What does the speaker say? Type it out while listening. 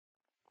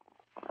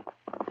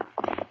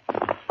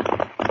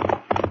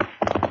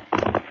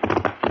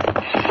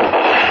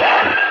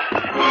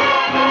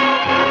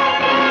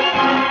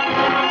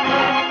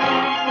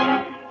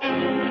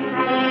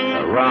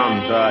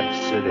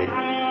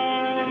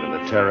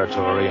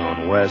territory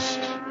on West,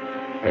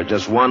 there's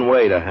just one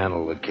way to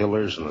handle the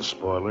killers and the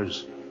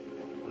spoilers,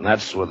 and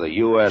that's with a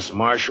U.S.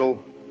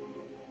 Marshal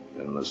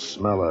and the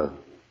smell of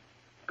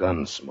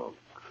gun smoke.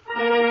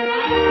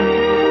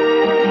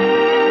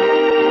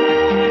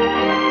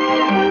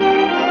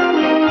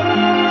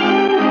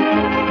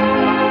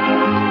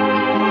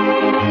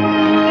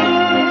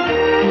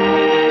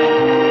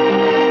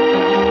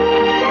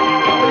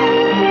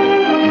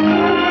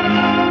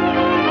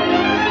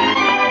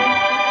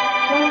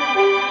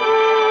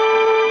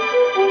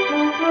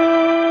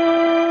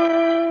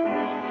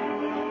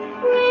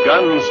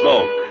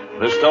 Gunsmoke,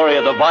 the story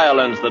of the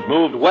violence that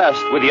moved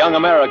west with young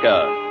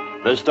America.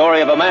 The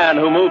story of a man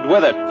who moved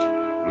with it.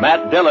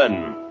 Matt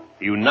Dillon,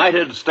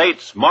 United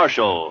States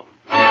Marshal.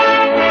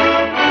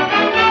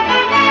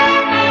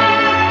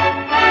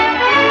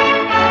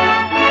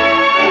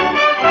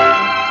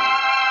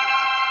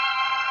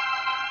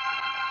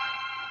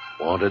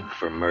 Wanted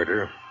for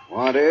murder.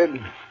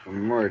 Wanted for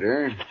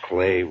murder.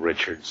 Clay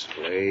Richards.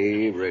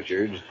 Clay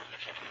Richards.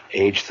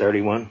 Age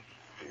 31.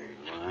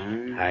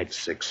 31. Height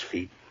 6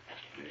 feet.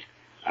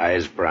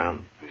 Eyes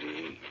brown.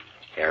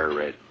 Hair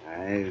red.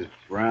 Eyes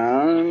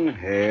brown,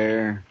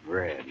 hair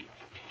red.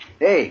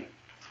 Hey,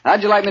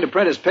 how'd you like me to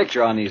print his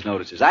picture on these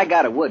notices? I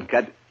got a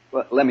woodcut.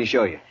 Well, let me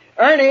show you.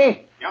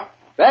 Ernie! Yeah?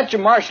 Fetch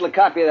your marshal a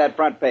copy of that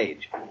front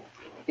page.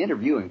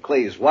 Interviewing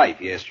Clay's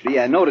wife yesterday,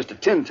 I noticed a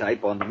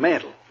tintype on the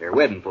mantel, their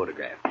wedding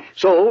photograph.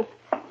 So,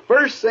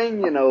 first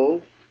thing you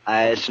know,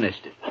 I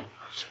snitched it.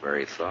 It's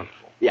very thoughtful.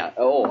 Yeah,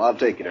 I'll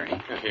take it,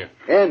 Ernie. Here.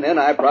 And then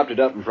I propped it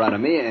up in front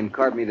of me and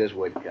carved me this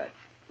woodcut.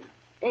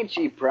 Ain't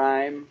she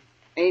prime?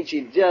 Ain't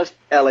she just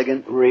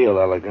elegant? Real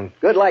elegant.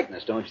 Good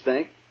likeness, don't you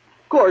think?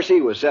 Of course,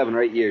 he was 7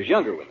 or 8 years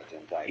younger with the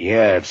tintype.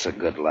 Yeah, it's a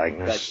good Cuts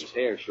likeness. his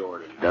hair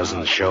short. And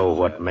Doesn't show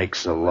what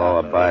makes a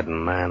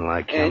law-abiding man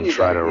like him And you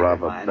try gotta to keep rob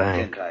in a mind,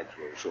 bank. the tintype's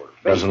very short.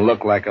 Doesn't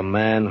look like a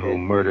man who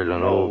murdered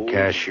an old No,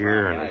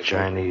 cashier and a right.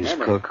 Chinese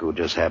Remember, cook who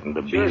just happened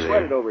to be Sure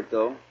sweated there. over it,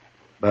 though.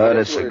 But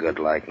it's a worth good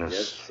it. likeness.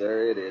 Yes,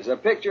 sir, it is. A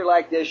picture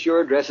like this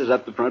sure dresses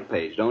up the front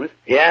page, don't it?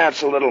 Yeah,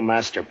 it's a little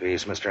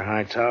masterpiece, Mr.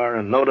 Hightower,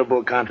 a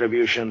notable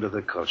contribution to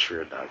the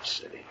culture of Dodge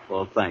City.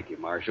 Well, thank you,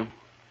 Marshal.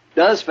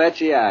 Does fetch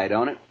the eye,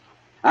 don't it?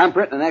 I'm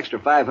printing an extra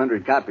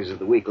 500 copies of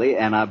the weekly,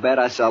 and I bet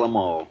I sell them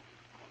all.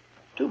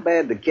 Too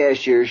bad the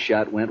cashier's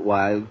shot went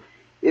wild.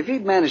 If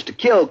he'd managed to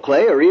kill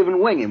Clay or even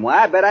wing him,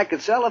 why, I bet I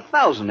could sell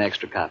 1,000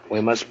 extra copies.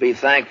 We must be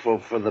thankful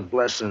for the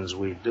blessings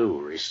we do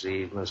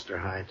receive, Mr.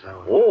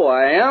 Hightower. Oh,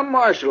 I am,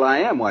 Marshal, I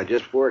am. Why,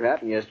 just before it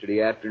happened yesterday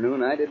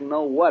afternoon, I didn't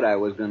know what I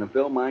was going to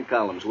fill my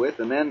columns with,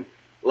 and then,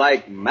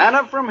 like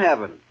manna from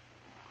heaven,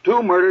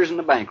 2 murders and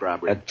a bank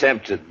robbery.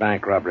 Attempted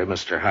bank robbery,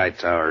 Mr.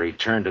 Hightower. He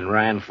turned and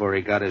ran before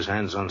he got his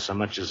hands on so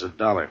much as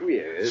 $1.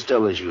 Yes.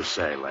 Still, as you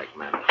say, like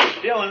man.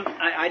 Dillon,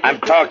 I'm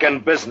talking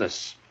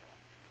business.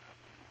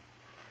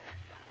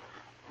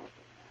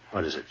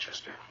 What is it,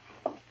 Chester?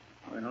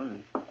 Well,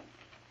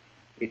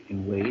 it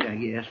can wait, I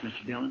guess,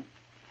 Mr. Dillon.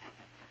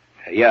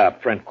 Yeah,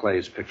 print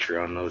Clay's picture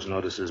on those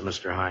notices,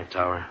 Mr.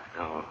 Hightower.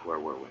 Oh, where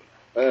were we?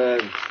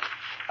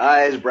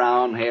 Eyes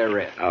brown, hair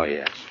red. Oh,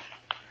 yes.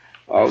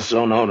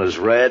 Also known as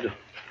Red,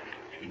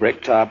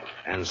 Bricktop,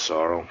 and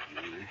Sorrel.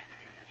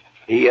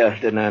 He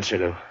didn't answer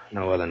to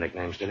no other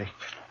nicknames, did he?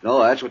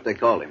 No, that's what they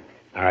called him.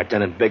 All right,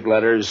 then in big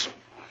letters,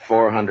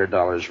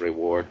 $400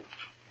 reward.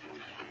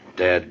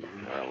 Dead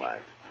or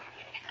alive.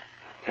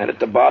 And at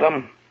the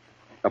bottom,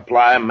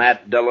 apply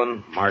Matt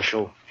Dillon,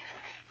 Marshal,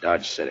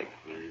 Dodge City.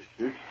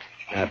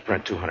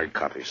 Print 200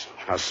 copies.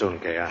 How soon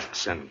can I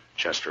send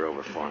Chester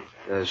over for him?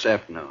 This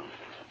afternoon.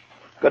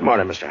 Good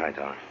morning, Mr.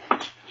 Hightower.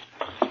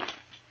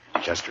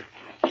 Chester.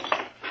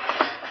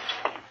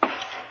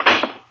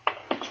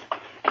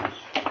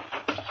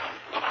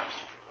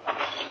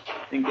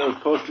 Think those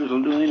posters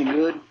will do any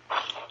good?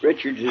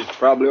 Richards is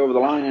probably over the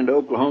line into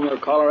Oklahoma or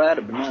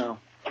Colorado by now.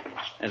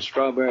 That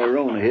strawberry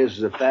roan of his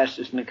is the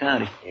fastest in the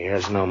county. He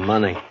has no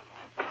money.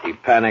 He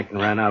panicked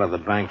and ran out of the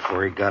bank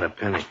before he got a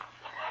penny.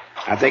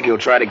 I think he'll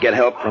try to get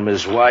help from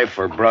his wife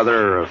or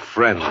brother or a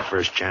friend the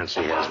first chance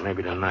he has,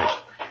 maybe tonight.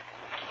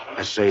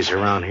 I say he's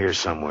around here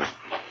somewhere.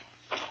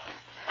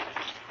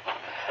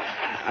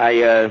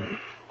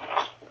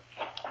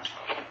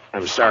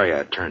 I'm sorry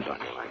I turned on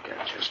you like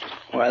that, Chester.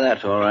 Why,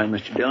 that's all right,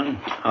 Mr. Dillon.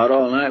 Out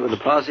all night with a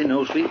posse,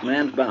 no sleep,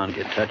 man's bound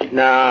to get touchy.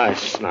 No,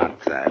 it's not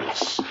that.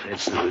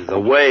 It's the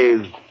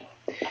way...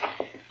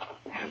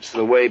 It's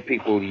the way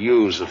people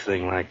use a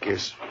thing like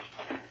this.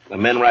 The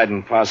men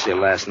riding posse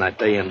last night,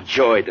 they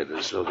enjoyed it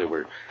as though they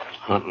were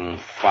hunting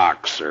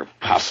fox or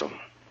possum.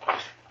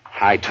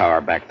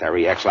 Hightower back there,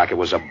 he acts like it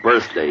was a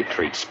birthday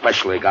treat,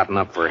 specially gotten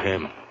up for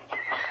him.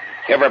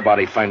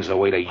 Everybody finds a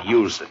way to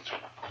use it.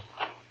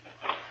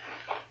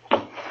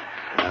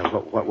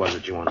 What was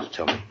it you wanted to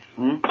tell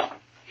me?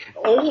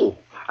 Oh,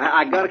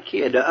 I got a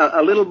kid,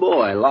 a little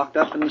boy, locked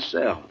up in the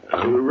cell.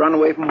 He run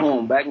away from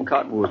home back in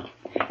Cottonwood.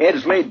 Ed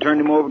Slade turned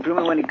him over to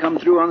me when he come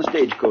through on the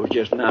stagecoach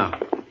just now.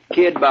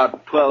 Kid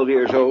about 12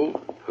 years old.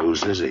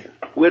 Whose is he?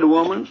 Widow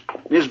woman.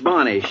 Miss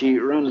Bonnie. She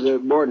runs a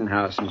boarding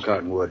house in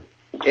Cottonwood.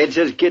 Ed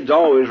says kid's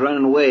always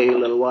running away a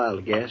little while,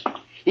 I guess.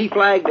 He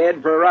flagged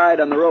Ed for a ride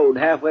on the road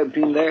halfway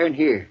between there and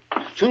here.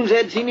 As soon as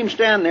Ed seen him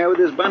stand there with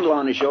his bundle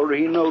on his shoulder,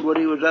 he knowed what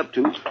he was up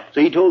to.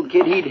 So he told the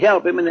kid he'd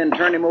help him and then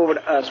turn him over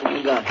to us when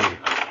he got here.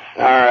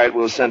 All right,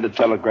 we'll send a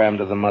telegram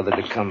to the mother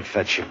to come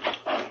fetch you.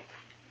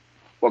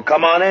 Well,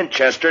 come on in,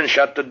 Chester, and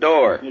shut the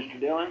door. Mr.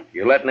 Dillon?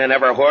 You're letting in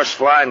every horse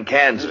fly in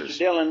Kansas. Mr.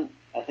 Dillon,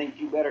 I think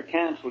you better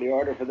cancel the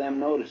order for them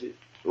notices.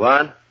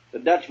 What? The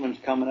Dutchman's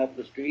coming up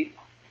the street,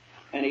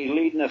 and he's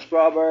leading a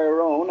strawberry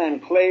roan,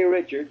 and Clay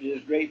Richards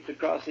is draped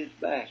across his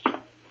back.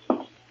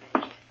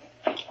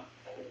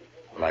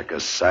 Like a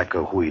sack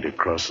of wheat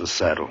across the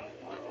saddle.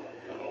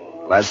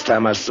 Last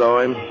time I saw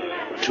him,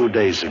 2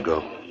 days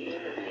ago,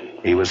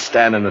 he was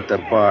standing at the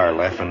bar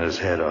laughing his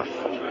head off.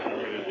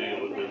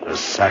 A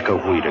sack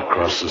of wheat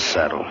across the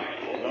saddle.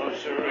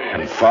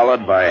 And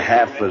followed by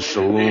half the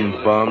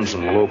saloon bums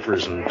and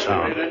loafers in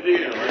town.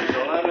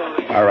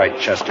 All right,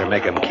 Chester,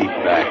 make him keep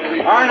back.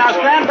 All right, now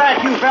stand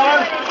back, you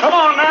fellas. Come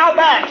on now,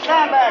 back.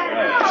 Stand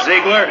back.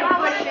 Ziegler?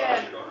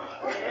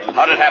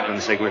 How'd it happen,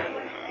 Ziegler?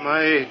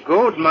 My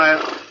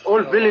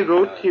old billy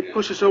goat, he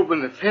pushes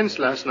open the fence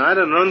last night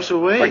and runs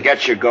away.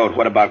 Forget your goat.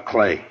 What about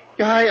Clay?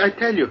 Yeah, I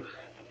tell you.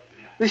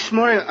 This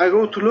morning I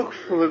go to look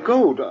for the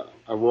goat.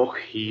 I walk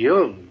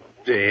here,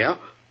 there.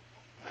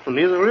 From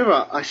near the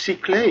river, I see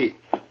Clay.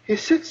 He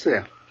sits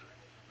there.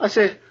 I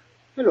say,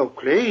 hello,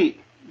 Clay.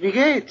 Wie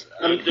geht's?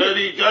 You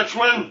dirty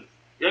Dutchman.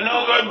 You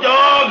no good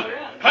dog.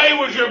 Clay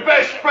was your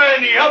best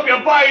friend. He helped you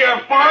buy your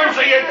farm,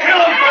 so you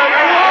killed him for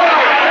your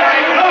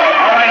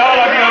All right, all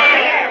of you.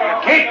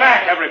 Keep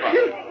back, everybody.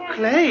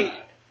 Clay?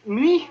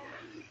 Me?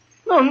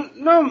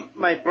 No,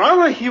 my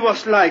brother, he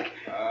was like...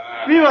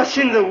 We was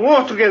in the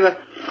war together.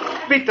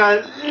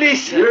 Peter,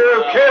 listen.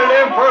 You killed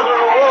him for the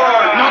war.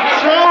 Not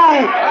so!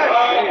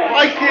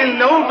 I killed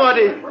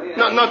nobody.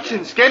 Not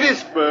since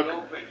Gettysburg.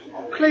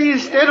 Clay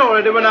is dead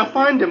already when I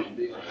find him.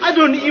 I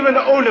don't even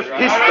own a pistol.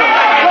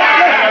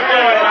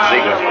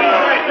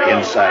 Ziegler,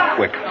 inside,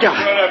 quick.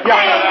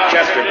 Yeah.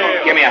 Chester,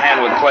 give me a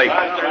hand with Clay.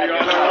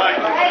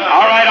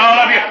 All right, all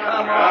of you.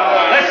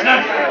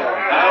 Listen.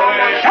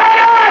 Shut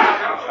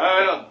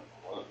up!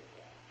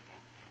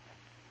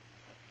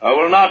 I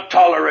will not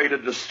tolerate a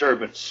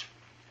disturbance.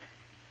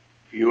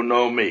 You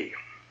know me.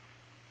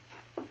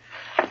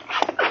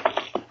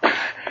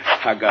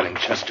 I got him,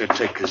 Chester.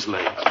 Take his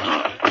leg.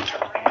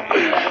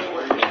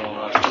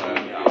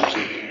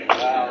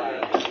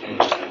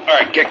 All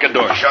right, kick the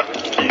door shut.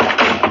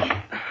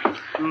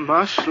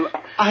 Marshal,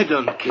 I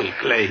don't kill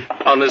Clay.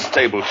 On this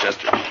table,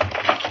 Chester.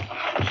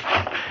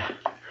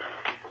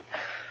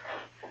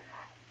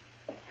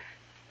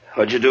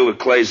 What'd you do with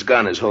Clay's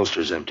gun? His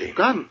holster's empty.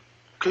 Gun?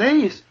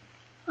 Clay's?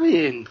 I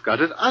ain't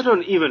got it. I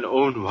don't even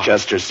own one.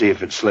 Chester, see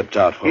if it slipped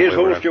out. His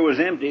holster was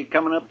empty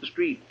coming up the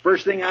street.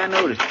 First thing I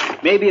noticed.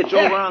 Maybe it's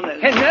over on the...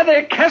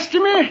 Another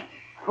customer?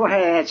 Why,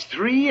 that's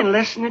 3 in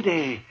less than a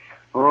day.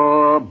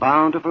 Oh,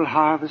 bountiful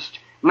harvest.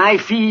 My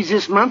fees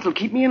this month will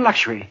keep me in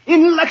luxury.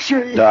 In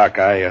luxury. Doc,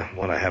 I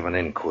want to have an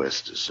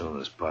inquest as soon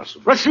as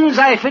possible. Well, as soon as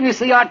I finish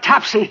the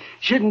autopsy.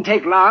 Shouldn't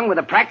take long with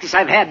the practice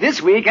I've had this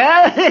week,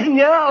 huh?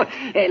 No.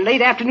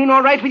 Late afternoon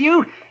all right with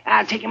you?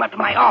 I'll take him up to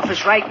my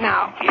office right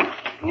now.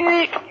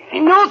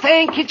 No,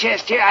 thank you,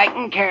 Chester. I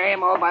can carry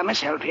him all by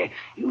myself here.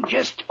 You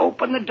just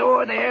open the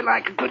door there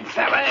like a good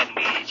fella and...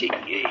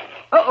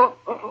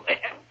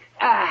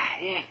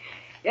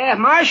 Yeah,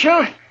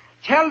 Marshal,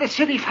 tell the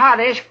city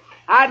fathers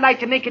I'd like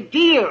to make a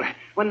deal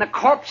when the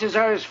corpses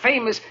are as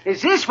famous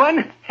as this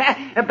one.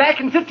 Back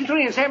in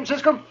 53 in San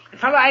Francisco, a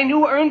fellow I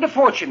knew earned a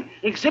fortune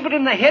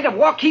exhibiting the head of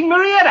Joaquin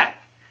Murrieta.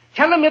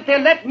 Tell them if they'll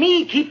let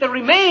me keep the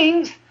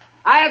remains,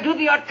 I'll do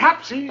the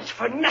autopsies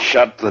for nothing.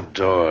 Shut the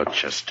door,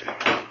 Chester.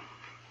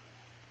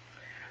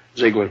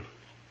 Ziegler,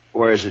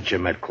 where is it you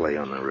met Clay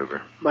on the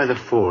river? By the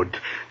ford.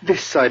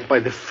 This side by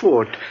the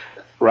ford.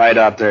 Ride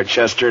out there,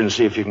 Chester, and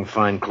see if you can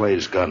find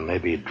Clay's gun.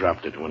 Maybe he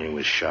dropped it when he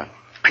was shot.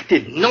 I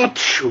did not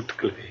shoot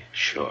Clay.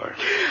 Sure.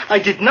 I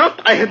did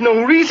not. I had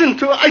no reason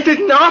to. I did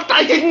not.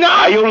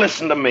 Now, you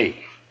listen to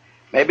me.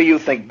 Maybe you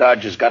think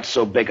Dodge has got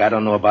so big I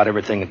don't know about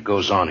everything that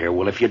goes on here.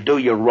 Well, if you do,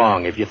 you're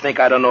wrong. If you think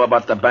I don't know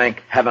about the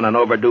bank having an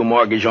overdue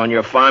mortgage on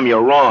your farm,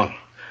 you're wrong.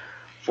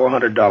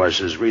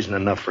 $400 is reason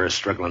enough for a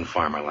struggling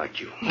farmer like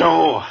you.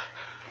 No.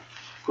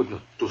 Could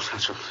not do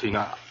such a thing.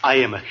 I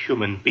am a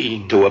human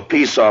being. To a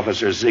peace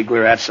officer,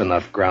 Ziegler, that's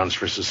enough grounds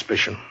for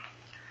suspicion.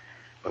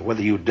 But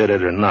whether you did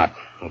it or not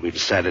will be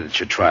decided at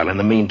your trial. In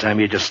the meantime,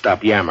 you just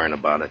stop yammering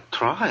about it.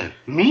 Trial?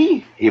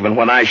 Me? Even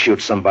when I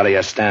shoot somebody,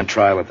 I stand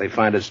trial. If they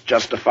find it's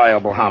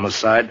justifiable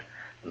homicide,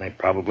 and they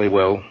probably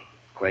will,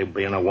 Clay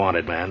being a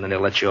wanted man, then they'll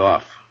let you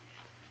off.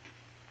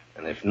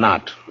 And if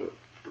not...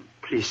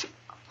 Please,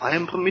 I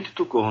am permitted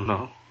to go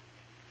now.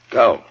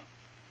 Go.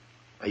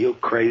 Are you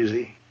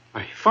crazy?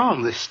 My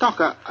farm, the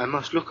stock, I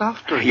must look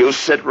after it. You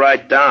sit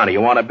right down.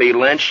 You want to be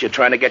lynched? You're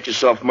trying to get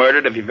yourself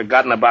murdered? Have you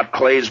forgotten about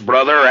Clay's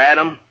brother,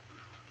 Adam?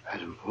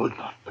 Adam would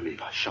not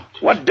believe I shot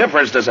him. What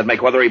difference does it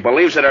make whether he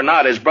believes it or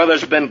not? His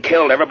brother's been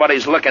killed.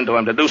 Everybody's looking to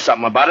him to do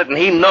something about it, and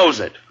he knows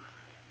it.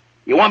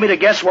 You want me to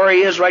guess where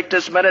he is right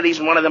this minute? He's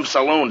in one of them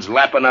saloons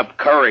lapping up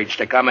courage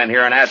to come in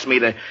here and ask me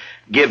to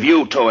give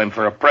you to him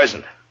for a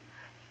present.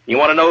 You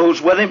want to know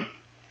who's with him?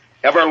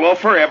 Every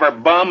loafer, every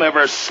bum,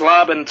 every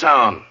slob in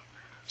town.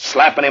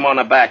 Slapping him on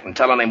the back and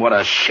telling him what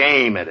a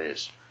shame it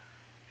is.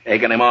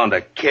 Egging him on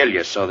to kill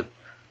you so that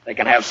they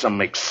can have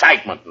some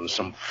excitement and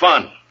some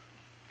fun.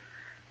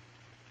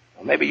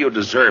 Well, maybe you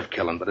deserve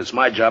killing, but it's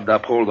my job to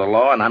uphold the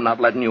law, and I'm not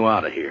letting you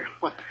out of here.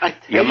 What? I tell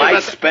You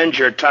might spend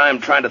your time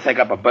trying to think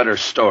up a better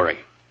story.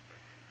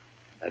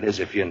 That is,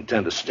 if you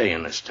intend to stay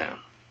in this town.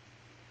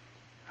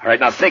 All right,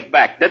 now think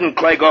back. Didn't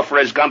Clay go for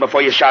his gun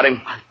before you shot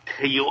him? I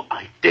tell you,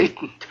 I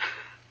didn't.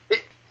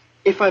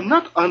 If I'm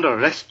not under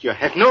arrest, you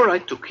have no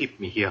right to keep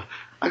me here.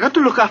 I got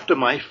to look after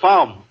my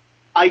farm.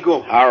 I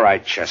go. All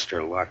right,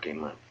 Chester, lock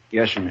him up.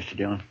 Yes, sir, Mr.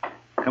 Dillon.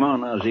 Come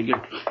on now, Ziegler.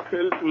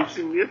 Help me,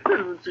 senor.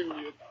 Help me, senor.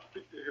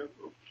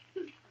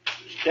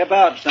 Step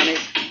out, Sonny.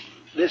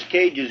 This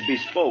cage is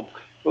bespoke.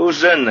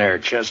 Who's in there,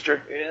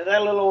 Chester?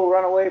 That little old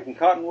runaway from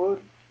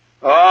Cottonwood?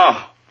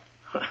 Oh.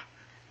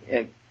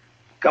 Yeah.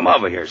 Come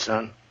over here,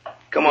 son.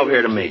 Come over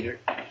here to me.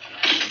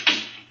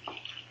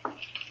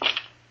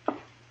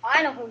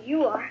 I know who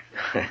you are.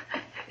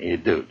 You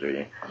do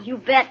you? You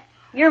bet.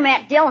 You're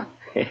Matt Dillon.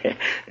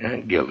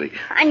 I'm guilty.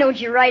 I knowed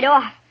you right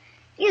off.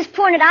 You just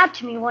pointed out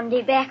to me one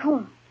day back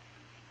home.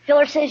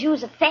 Filler says you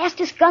was the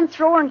fastest gun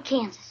thrower in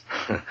Kansas.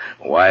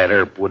 Wyatt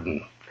Earp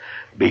wouldn't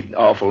be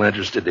awful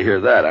interested to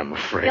hear that, I'm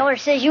afraid. Filler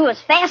says you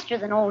was faster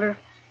than Older.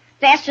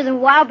 Faster than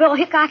Wild Bill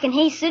Hickok in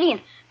Hayes City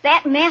and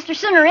Fat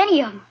Masterson or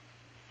any of them.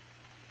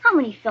 How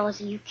many fellas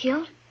have you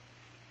killed?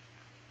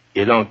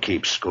 You don't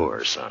keep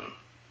score, son.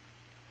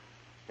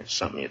 It's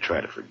something you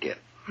try to forget.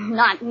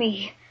 Not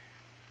me.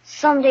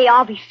 Someday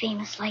I'll be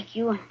famous like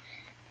you, and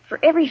for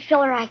every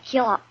filler I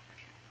kill,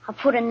 I'll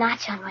put a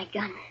notch on my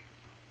gun.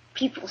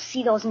 People will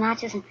see those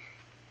notches, and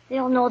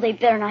they'll know they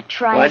better not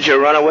try. Why'd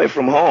you run away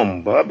from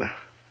home, Bub?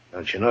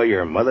 Don't you know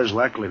your mother's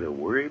likely to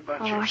worry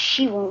about you? Oh,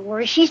 she won't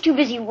worry. She's too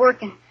busy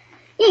working.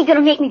 You ain't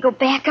gonna make me go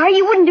back, are you?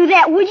 You wouldn't do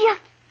that, would you?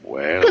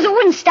 Well... Because it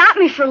wouldn't stop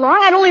me for long.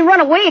 I'd only run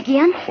away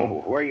again.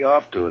 Oh, where are you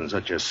off to in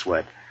such a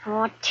sweat?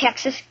 Oh,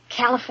 Texas,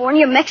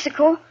 California,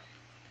 Mexico.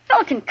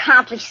 Fella can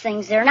accomplish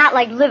things there, not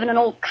like living in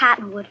old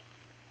Cottonwood.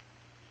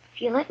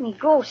 If you let me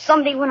go,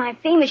 someday when I'm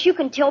famous, you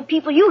can tell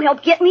people you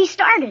helped get me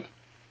started.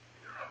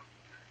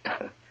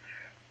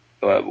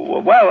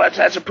 Well,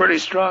 that's a pretty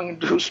strong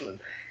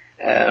inducement.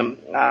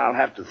 I'll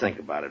have to think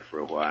about it for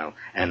a while.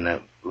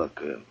 And,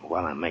 look,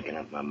 while I'm making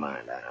up my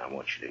mind, I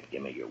want you to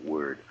give me your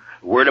word.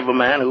 Word of a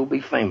man who'll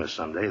be famous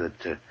someday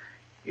that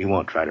he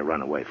won't try to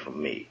run away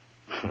from me.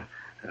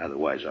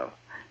 Otherwise, I'll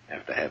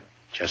have to have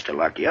Chester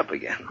lock you up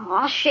again. Oh,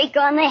 I'll shake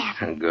on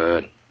that.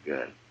 Good.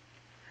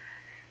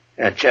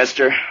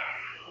 Chester,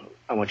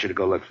 I want you to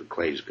go look for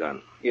Clay's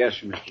gun. Yes,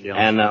 sir, Mr.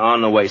 Dillon. And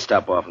on the way,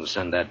 stop off and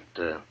send that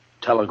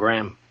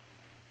telegram.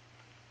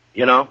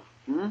 You know?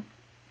 Hmm?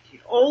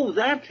 Oh,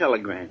 that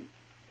telegram.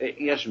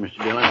 Yes, sir,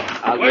 Mr. Dillon.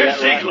 I'll do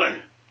Where's that Ziegler?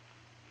 right.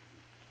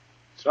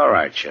 It's all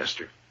right,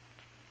 Chester.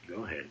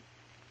 Go ahead.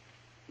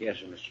 Yes,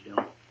 sir, Mr.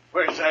 Dillon.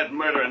 Where's that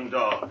murdering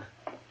dog?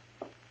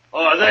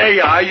 Oh, there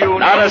you are. You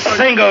Not know a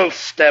single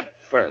step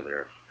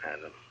further,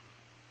 Adam.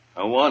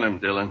 I want him,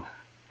 Dillon.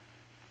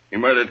 He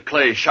murdered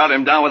Clay, shot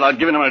him down without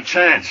giving him a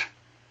chance.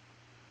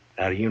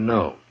 How do you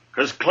know?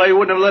 Because Clay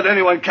wouldn't have let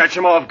anyone catch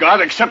him off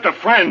guard except a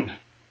friend.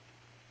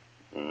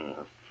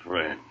 A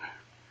friend.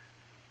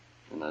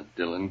 And now,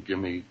 Dillon, give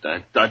me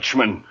that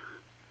Dutchman.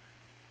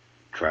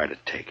 Try to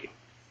take him.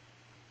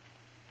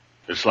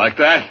 Just like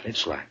that?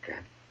 It's like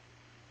that.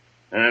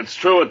 And it's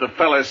true what the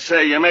fellas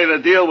say. You made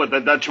a deal with the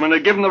Dutchman to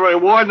give him the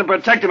reward and to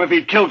protect him if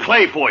he'd kill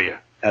Clay for you.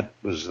 That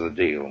was the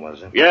deal,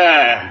 was it?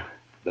 Yeah.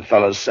 The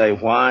fellas say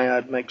why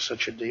I'd make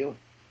such a deal?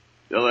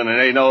 Dillon, it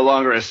ain't no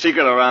longer a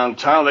secret around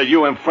town that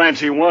you and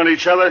Francie want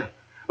each other.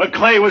 But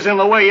Clay was in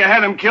the way. You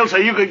had him killed so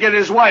you could get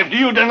his wife. Do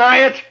you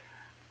deny it?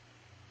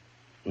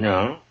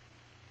 No.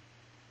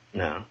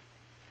 It'll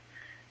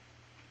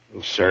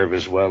serve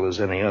as well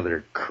as any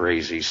other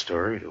crazy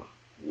story to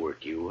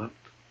work you up.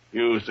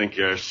 You think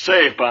you're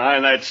safe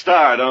behind that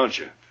star, don't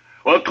you?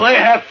 Well, Clay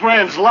had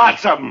friends,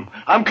 lots of them.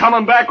 I'm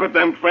coming back with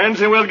them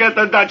friends, and we'll get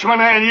the Dutchman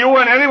and you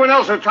and anyone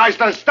else who tries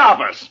to stop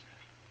us.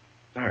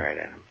 All right,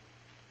 Adam.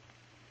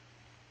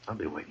 I'll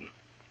be waiting.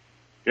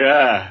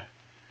 Yeah.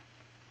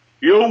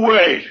 You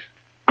wait.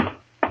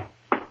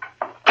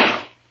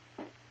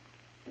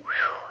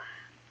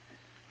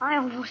 I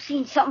almost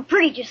seen something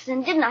pretty just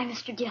then, didn't I,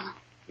 Mr. Dillon?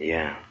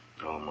 Yeah,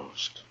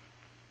 almost.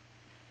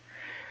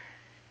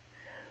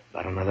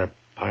 About another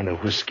pint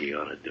of whiskey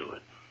ought to do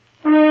it.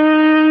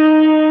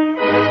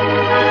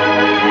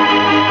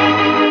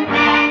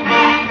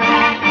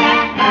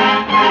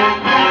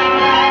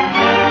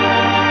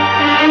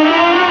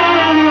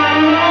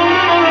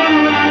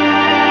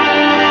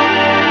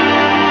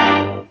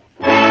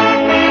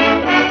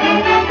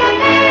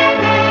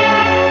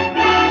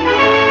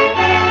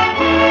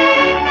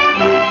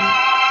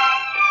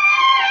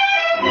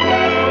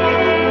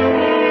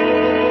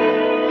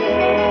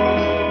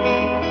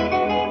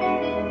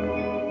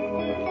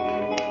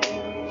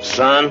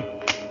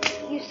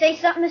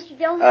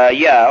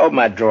 Yeah, open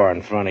that drawer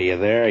in front of you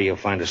there. You'll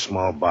find a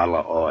small bottle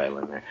of oil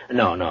in there.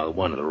 No, the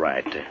one to the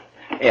right there.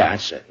 Yeah,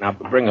 that's it. Now,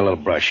 bring a little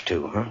brush,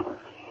 too, huh?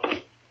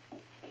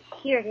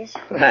 Here it is.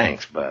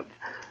 Thanks, Bub.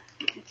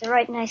 It's a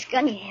right nice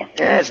gun you have.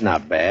 Yeah, it's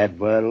not bad,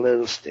 but a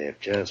little stiff.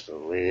 Just a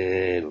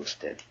little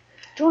stiff.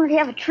 Don't it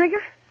have a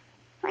trigger?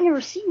 I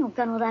never seen no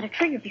gun without a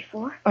trigger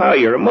before. Oh,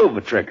 you remove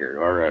a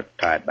trigger or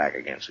tie it back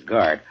against a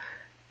guard.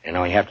 And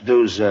all you have to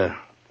do is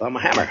thumb a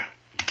hammer.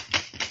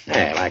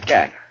 Yeah, like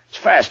that. It's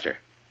faster.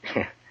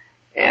 Yeah,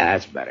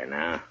 that's better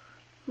now.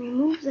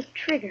 Remove the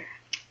trigger.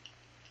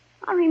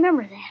 I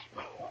remember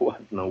that.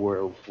 What in the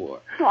world for?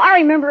 Well, I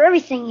remember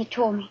everything you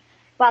told me.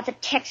 About the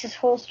Texas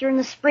holster and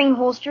the spring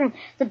holster and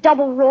the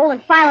double roll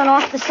and filing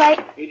off the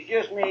sight. It's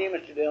just me,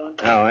 Mr. Dillon.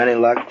 Oh, any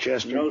luck,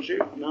 Chester? No, sir,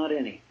 not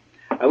any.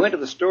 I went to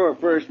the store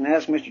first and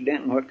asked Mr.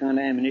 Denton what kind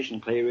of ammunition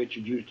Clay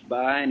Richards used to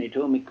buy, and he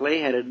told me Clay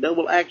had a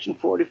double-action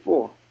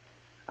 .44.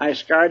 I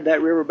scoured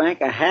that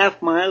riverbank a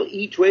half-mile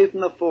each way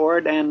from the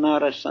ford, and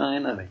not a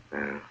sign of it.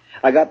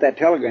 I got that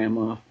telegram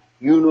off.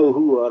 You know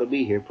who ought to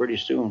be here pretty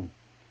soon.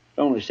 It's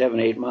only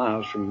 7-8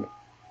 miles from...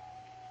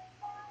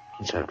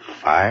 Is that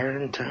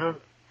fire in town?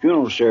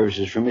 Funeral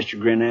services for Mr.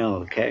 Grinnell,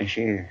 the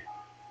cashier.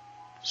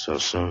 So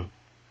soon?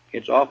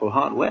 It's awful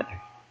hot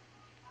weather.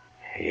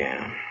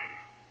 Yeah.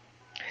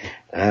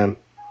 Any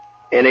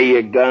of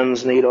your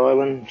guns need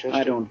oiling, Chester?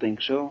 I don't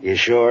think so. You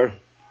sure?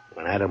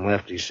 When Adam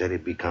left, he said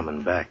he'd be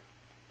coming back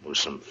with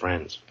some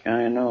friends.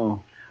 I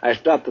know. I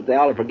stopped at the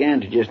Oliver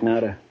Ganta just now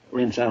to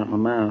rinse out my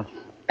mouth.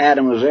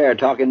 Adam was there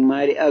talking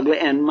mighty ugly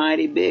and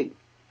mighty big.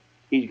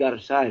 He's got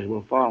a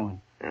sizable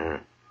following.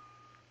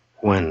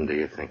 When do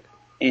you think?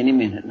 Any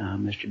minute now,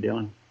 Mr.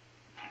 Dillon.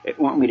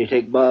 Want me to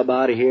take Bob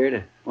out of here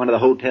to one of the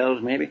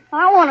hotels, maybe?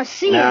 I want to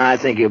see it. No, I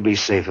think you'll be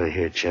safer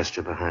here,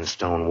 Chester, behind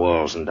stone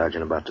walls and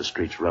dodging about the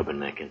streets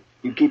rubbernecking.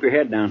 You keep your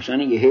head down,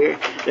 Sonny. You hear?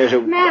 There's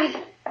a...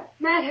 Matt,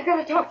 I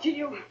gotta talk to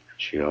you.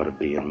 She ought to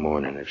be in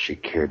mourning. If she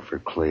cared for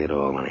Clay at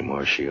all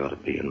anymore, she ought to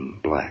be in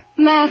black.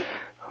 Matt.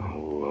 Oh,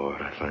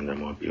 Lord, I find her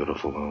more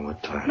beautiful all the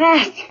time.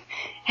 Matt,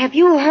 have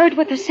you heard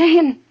what they're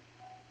saying?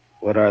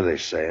 What are they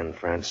saying,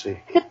 Francie?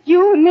 That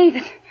you and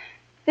me,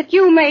 that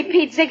you made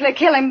Pete Ziegler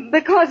kill him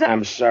because of...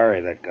 I'm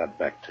sorry that got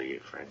back to you,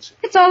 Francie.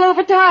 It's all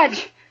over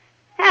Dodge.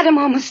 Adam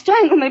almost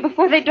strangled me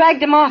before they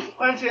dragged him off.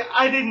 Francie,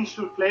 I didn't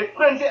shoot Clay.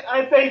 Francie,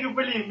 I beg you,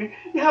 believe me.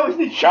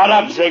 Shut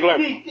up, Ziegler.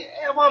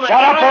 Shut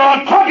up or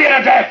I'll club you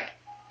to death.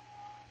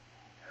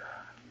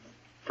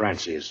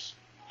 Francie, it's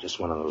just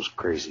one of those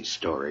crazy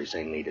stories.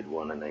 They needed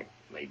one and they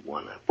made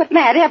one up. But,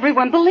 Matt,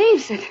 everyone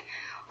believes it.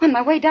 On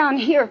my way down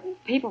here,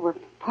 people were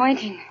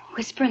pointing,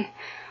 whispering.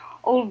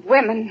 Old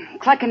women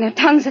clucking their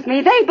tongues at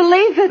me. They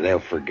believe it. They'll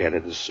forget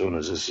it as soon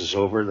as this is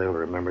over. They'll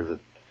remember that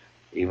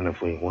even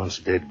if we once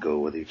did go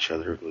with each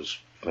other, it was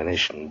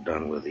finished and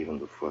done with even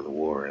before the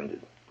war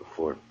ended,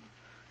 before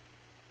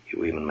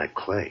you even met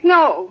Clay.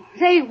 No,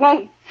 they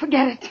won't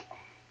forget it.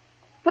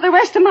 For the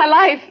rest of my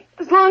life,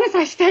 as long as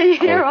I stay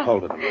here...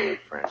 Hold it a minute,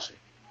 Francie.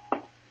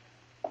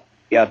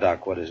 Yeah,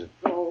 Doc, what is it?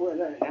 Oh,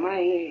 am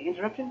I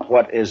interrupting?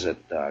 What is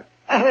it, Doc?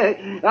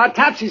 Our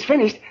Topsy's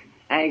finished.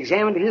 I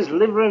examined his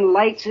liver and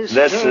lights his...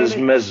 This is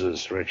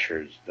Mrs.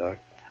 Richards, Doc.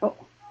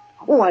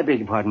 Oh, I beg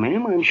your pardon,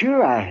 ma'am. I'm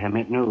sure I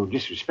meant no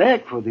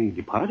disrespect for the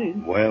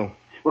departed. Well,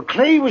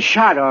 Clay was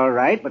shot all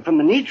right, but from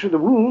the nature of the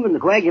wound and the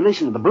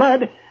coagulation of the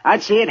blood,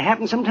 I'd say it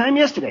happened sometime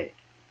yesterday.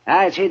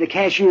 I'd say the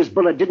cashier's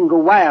bullet didn't go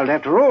wild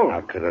after all.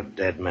 how could a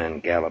dead man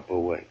gallop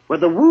away? Well,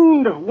 the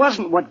wound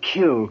wasn't what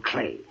killed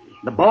Clay.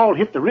 The ball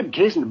hit the rib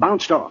cage and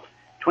bounced off.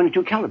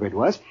 22 caliber it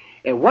was.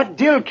 What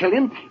did kill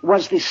him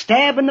was the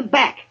stab in the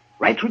back,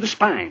 right through the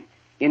spine,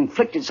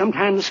 inflicted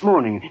sometime this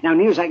morning. Now,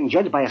 near as I can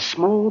judge, by a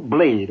small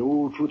blade,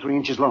 2 or 3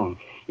 inches long.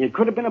 It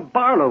could have been a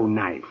Barlow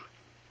knife.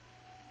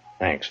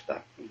 Thanks,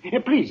 Doc.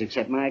 Please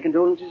accept my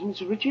condolences,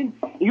 Mr. Richard.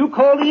 You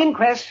call the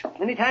inquest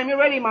anytime you're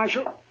ready,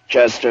 Marshal.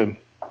 Chester,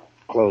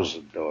 close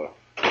the door.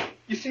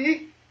 You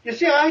see,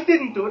 I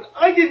didn't do it.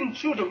 I didn't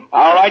shoot him.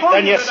 All right,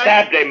 then you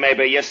stabbed him,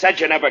 maybe. You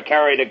said you never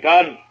carried a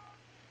gun.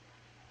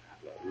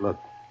 Look,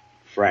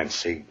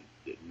 Francie,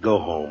 go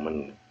home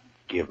and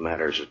give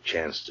matters a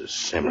chance to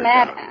simmer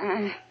Matt,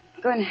 down.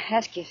 I'm going to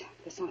ask you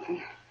for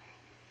something.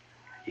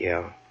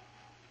 Yeah?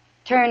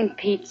 Turn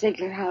Pete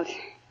Ziegler out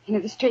into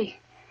the street.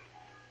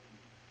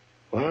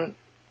 What?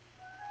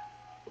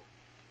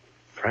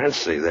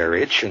 Francie, they're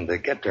itching to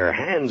get their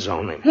hands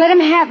on him. Let him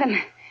have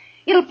him.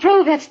 It'll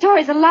prove that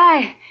story's a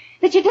lie,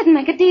 that you didn't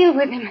make a deal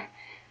with him.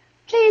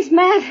 Please,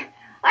 Matt,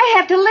 I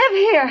have to live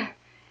here.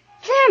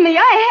 Hear me,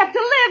 I have to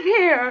live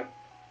here.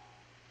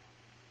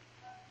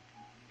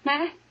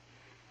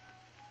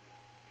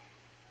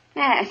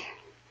 Matt,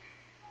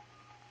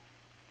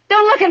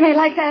 don't look at me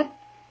like that.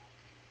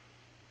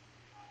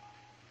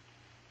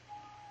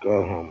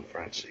 Go home,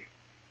 Francie.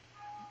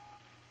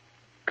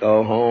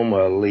 Go home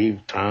or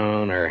leave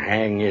town or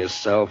hang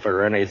yourself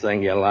or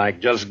anything you like.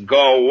 Just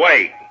go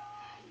away.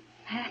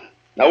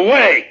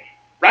 Away!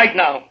 Right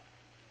now.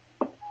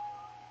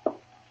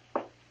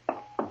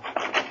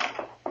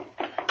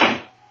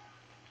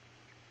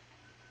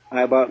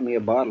 I bought me a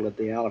bottle at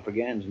the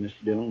Alafragans, Mr.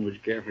 Dillon. Would you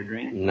care for a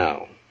drink?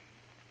 No.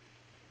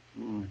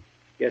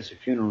 Guess the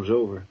funeral's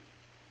over.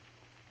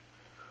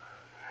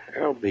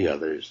 There'll be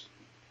others.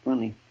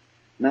 Funny.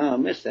 Now I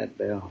miss that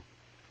bell.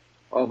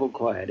 Awful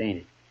quiet, ain't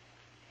it?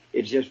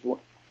 It's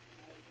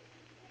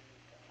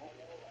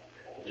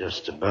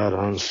Just about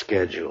on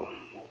schedule.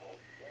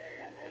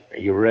 Are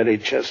you ready,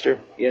 Chester?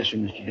 Yes, sir,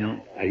 Mr.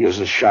 Dillon. I'd use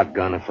a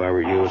shotgun if I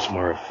were you. It's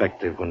more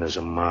effective when there's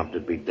a mob to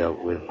be dealt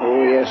with.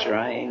 Oh, yes, sir.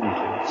 I aim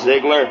to.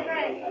 Ziegler,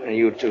 and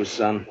you too,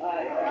 son.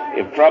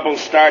 If trouble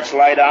starts,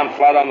 lie down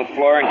flat on the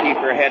floor and keep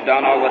your head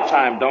down all the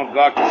time. Don't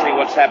gawk to see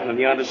what's happening.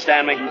 You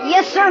understand me?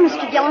 Yes, sir,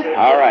 Mr. Dillon.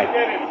 All right.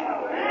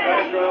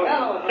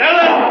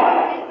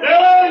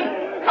 Dillon!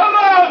 Come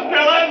on,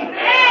 Dillon!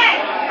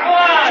 Come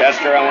on!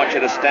 Chester, I want you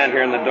to stand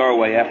here in the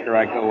doorway after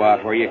I go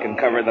out, where you can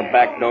cover the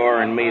back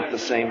door and me at the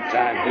same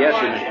time. Yes,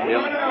 sir, Mr.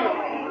 Dillon.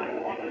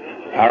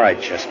 All right,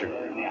 Chester.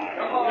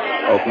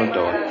 Open the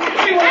door. Come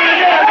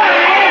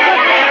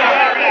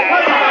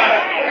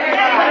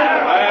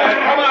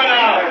on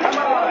now.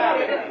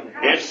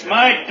 It's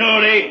my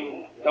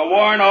duty to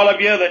warn all of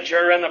you that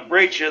you're in the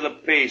breach of the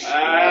peace.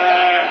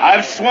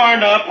 I've sworn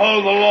to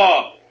uphold the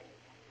law.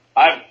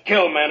 I've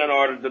killed men in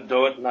order to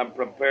do it, and I'm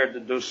prepared to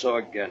do so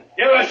again.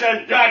 Give us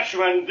a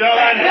Dutchman,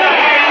 Dillon.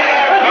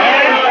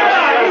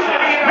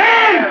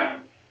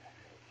 Men!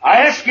 I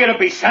ask you to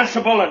be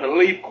sensible and to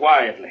leave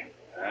quietly.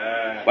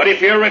 But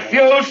if you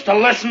refuse to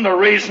listen to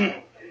reason,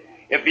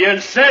 if you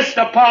insist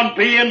upon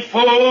being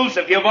fools,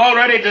 if you've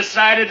already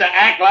decided to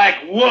act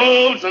like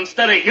wolves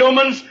instead of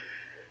humans,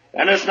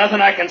 then there's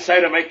nothing I can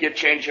say to make you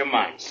change your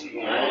minds. A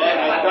Dutchman.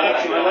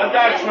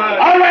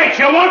 All right,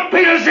 you want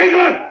Peter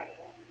Ziegler?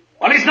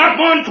 Well, he's not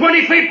more than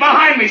 20 feet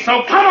behind me,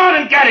 so come on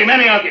and get him,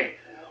 any of you.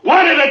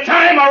 One at a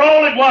time or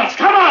all at once.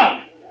 Come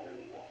on.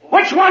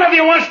 Which one of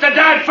you wants to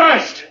die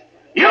first?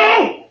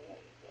 You?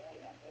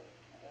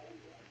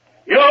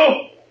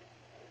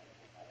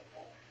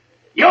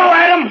 You,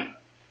 Adam?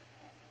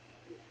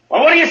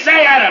 Well, what do you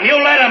say, Adam? You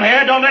let him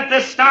here. Don't let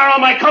this star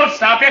on my coat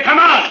stop you. Come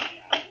on.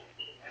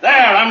 There,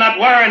 I'm not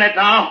wearing it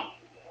now.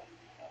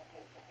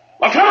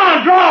 Well, come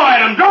on, draw,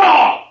 Adam,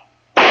 draw.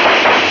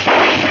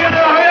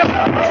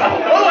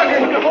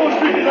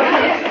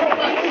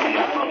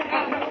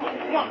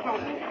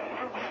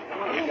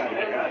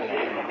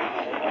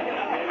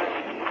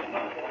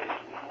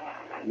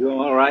 You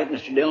all right,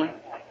 Mr. Dillon?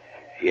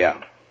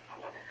 Yeah.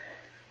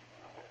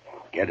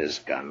 Get his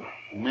gun.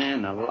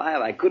 Man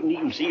alive, I couldn't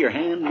even see your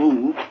hand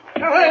move.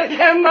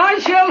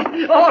 Marshal!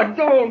 Oh,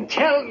 don't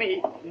tell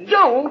me.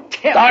 Don't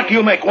tell Doc, me.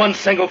 you make one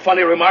single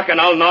funny remark and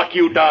I'll knock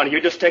you down.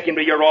 You just take him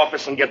to your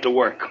office and get to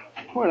work.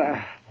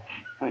 Well,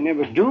 I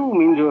never do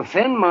mean to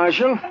offend,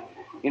 Marshal.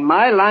 In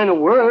my line of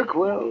work,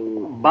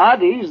 well,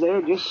 bodies,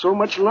 they're just so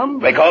much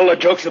lumber. Make all the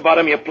jokes about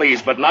him you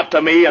please, but not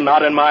to me and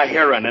not in my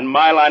hearing. In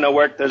my line of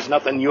work, there's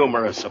nothing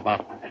humorous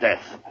about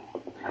death.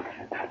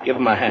 Give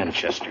him a hand,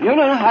 Chester. No,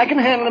 I can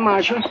handle it,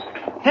 Marshal.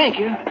 Thank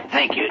you,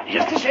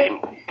 just the same.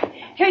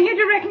 Can you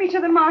direct me to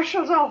the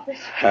marshal's office?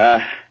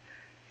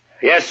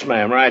 Yes,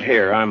 ma'am, right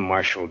here. I'm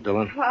Marshal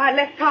Dillon. Well, I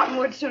left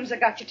Cottonwood as soon as I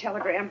got your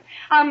telegram.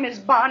 I'm Miss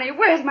Bonnie.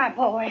 Where's my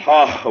boy?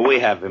 Oh, we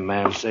have him,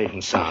 ma'am, safe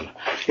and sound.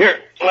 Here,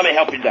 let me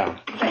help you down.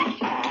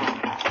 Thank you.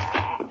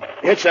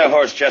 Hitch that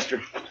horse, Chester.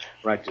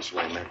 Right this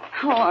way, ma'am.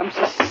 Oh, I'm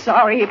so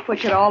sorry he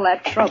put you to all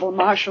that trouble,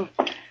 Marshal.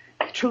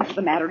 The truth of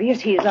the matter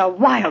is he is a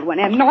wild one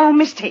and no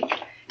mistake.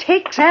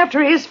 Takes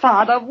after his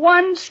father,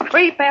 one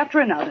scrape after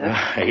another.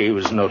 He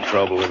was no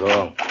trouble at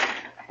all.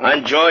 I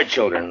enjoy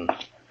children.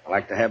 I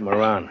like to have them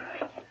around.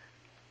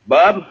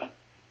 Bob,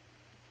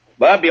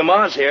 your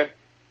ma's here.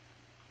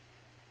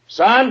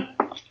 Son?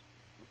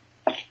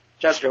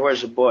 Chester,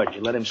 where's the boy? Did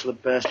you let him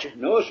slip past you?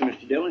 No, sir,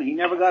 Mr. Dillon. He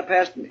never got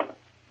past me.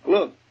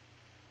 Look,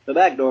 the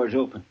back door's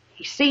open.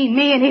 He seen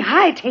me and he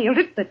hightailed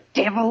it, the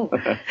devil.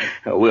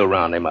 We'll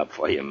round him up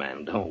for you,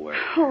 ma'am. Don't worry.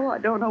 Oh, I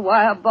don't know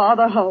why I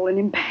bother hauling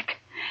him back.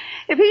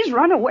 If he's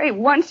run away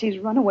once, he's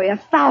run away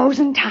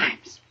 1,000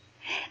 times.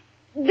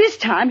 This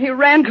time he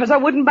ran because I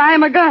wouldn't buy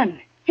him a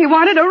gun. He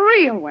wanted a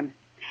real one.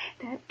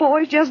 That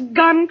boy's just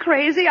gun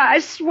crazy, I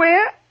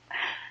swear.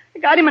 I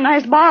got him a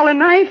nice Barlow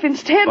knife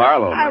instead.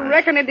 Barlow I knife?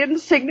 reckon it didn't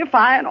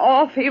signify, and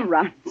off he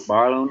runs.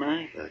 Barlow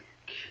knife? The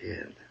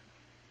kid.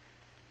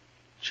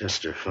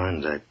 Chester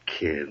finds that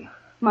kid.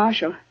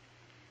 Marshal,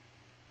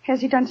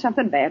 has he done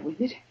something bad with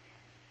it?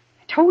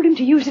 I told him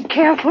to use it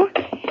careful.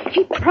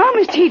 He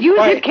promised he'd use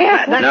it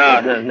careful.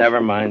 No, never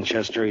mind,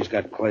 Chester. He's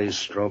got Clay's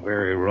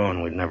strawberry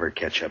roan. We'd never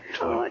catch up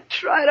to him. Oh, I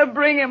try to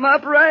bring him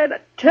up right. I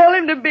tell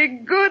him to be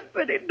good,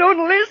 but he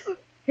don't listen.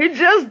 He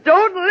just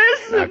don't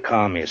listen. Now,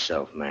 calm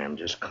yourself, ma'am.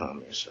 Just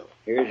calm yourself.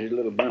 Here's his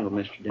little bundle,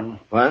 Mr. Dillon.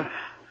 What?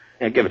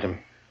 Yeah, give it to me.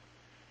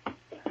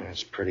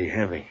 That's pretty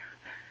heavy.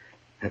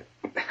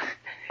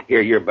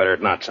 Here, you're better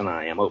at knots than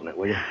I am. Open it,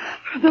 will you?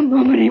 From the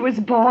moment he was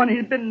born,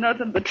 he's been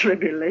nothing but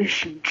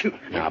tribulation to me.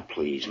 Now,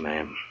 please,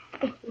 ma'am.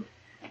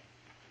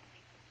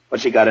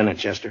 What's he got in it,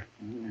 Chester?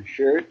 A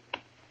shirt,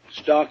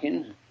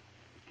 stockings,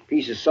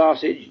 piece of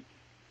sausage,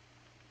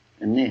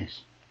 and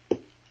this.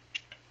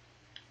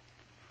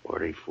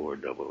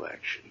 .44 double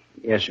action.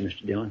 Yes, sir,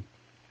 Mr. Dillon.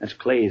 That's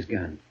Clay's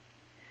gun.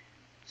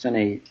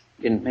 Sonny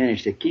didn't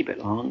manage to keep it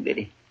long, did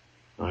he?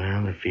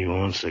 Well, if he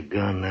wants a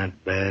gun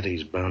that bad,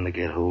 he's bound to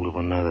get hold of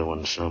another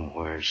one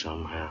somewhere,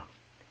 somehow.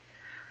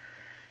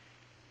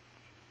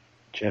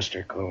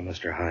 Chester, call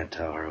Mr.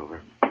 Hightower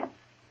over.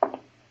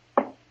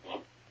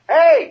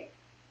 Hey!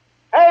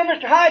 Hey,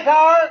 Mr.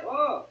 Hightower!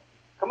 Oh.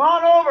 Come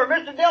on over.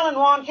 Mr. Dillon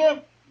wants you.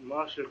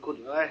 Marshal,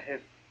 could I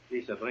have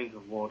please a drink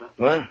of water?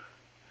 What?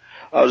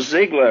 Oh,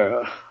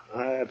 Ziegler,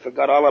 I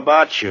forgot all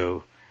about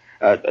you.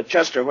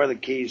 Chester, where are the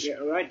keys? Yeah,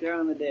 right there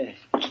on the desk.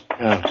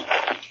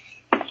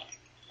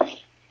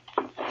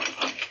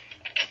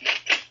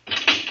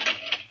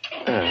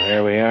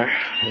 There we are.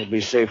 It'll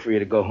be safe for you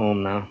to go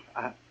home now.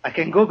 I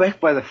can go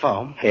back by the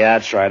farm. Yeah,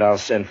 that's right. I'll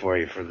send for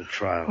you for the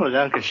trial. Oh,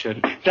 danke schön.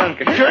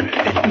 Danke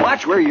schön.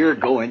 Watch where you're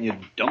going, you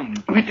dumb...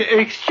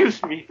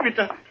 Excuse me.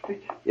 Bitte.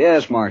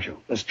 Yes, Marshal.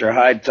 Mr.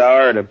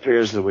 Hightower, it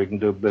appears that we can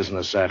do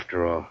business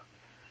after all.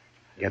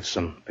 Get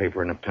some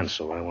paper and a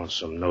pencil. I want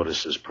some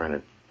notices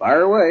printed.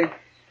 Fire away.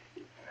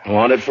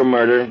 Wanted for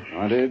murder.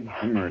 Wanted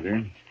for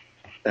murder.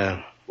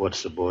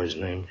 What's the boy's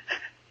name?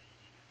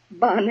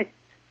 Bonnie.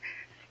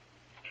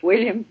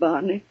 William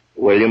Bonnie.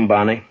 William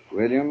Bonnie.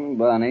 William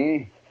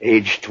Bonnie.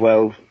 Age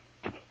 12.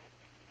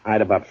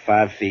 Height about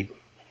 5 feet.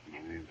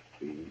 5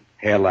 feet.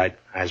 Hair light.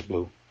 Eyes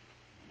blue.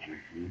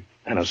 Mm-hmm.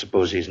 I don't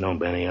suppose he's known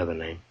by any other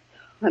name.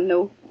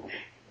 No.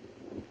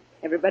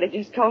 Everybody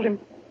just called him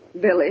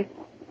Billy.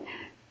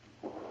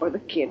 Or the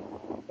Kid.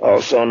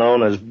 Also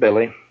known as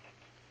Billy.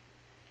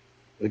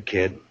 The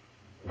Kid.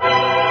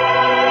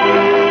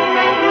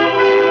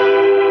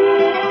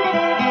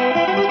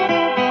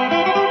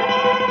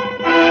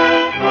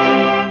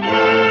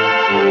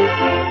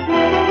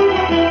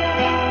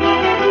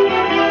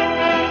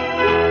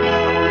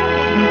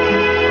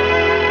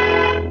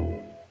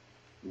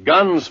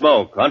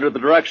 Gunsmoke, under the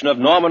direction of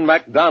Norman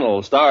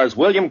MacDonald, stars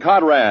William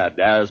Conrad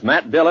as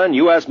Matt Dillon,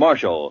 U.S.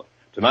 Marshal.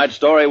 Tonight's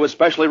story was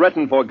specially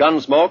written for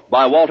Gunsmoke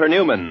by Walter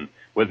Newman,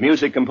 with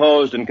music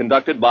composed and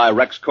conducted by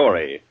Rex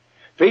Corey.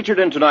 Featured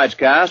in tonight's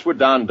cast were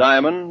Don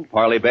Diamond,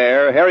 Parley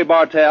Bear, Harry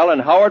Bartell,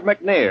 and Howard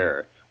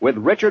McNear, with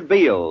Richard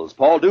Beals,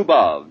 Paul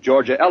Dubov,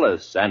 Georgia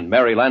Ellis, and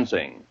Mary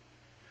Lansing.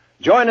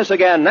 Join us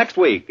again next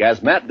week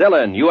as Matt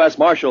Dillon, U.S.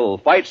 Marshal,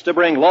 fights to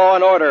bring law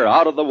and order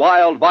out of the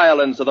wild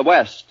violence of the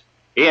West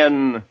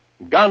in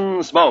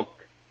Gunsmoke.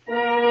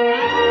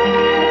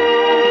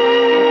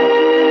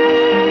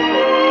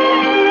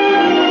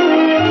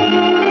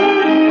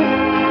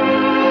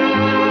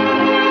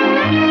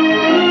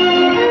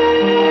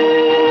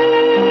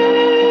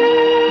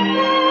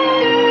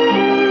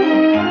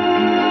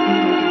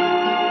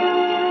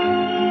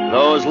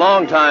 Those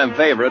longtime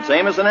favorites,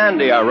 Amos and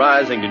Andy, are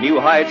rising to new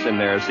heights in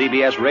their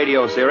CBS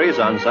radio series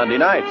on Sunday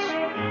nights.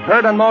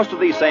 Heard on most of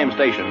these same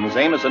stations,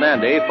 Amos and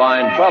Andy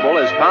find trouble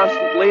as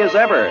constantly as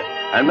ever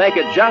and make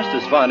it just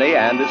as funny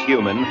and as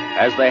human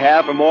as they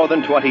have for more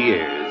than 20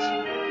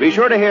 years. Be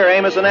sure to hear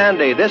Amos and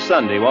Andy this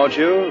Sunday, won't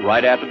you?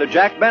 Right after the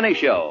Jack Benny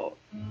Show.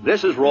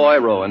 This is Roy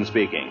Rowan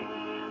speaking.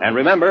 And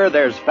remember,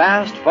 there's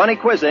fast, funny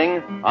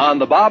quizzing on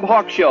The Bob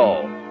Hawk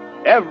Show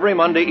every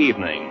Monday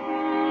evening.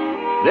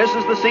 This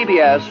is the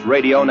CBS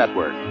Radio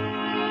Network.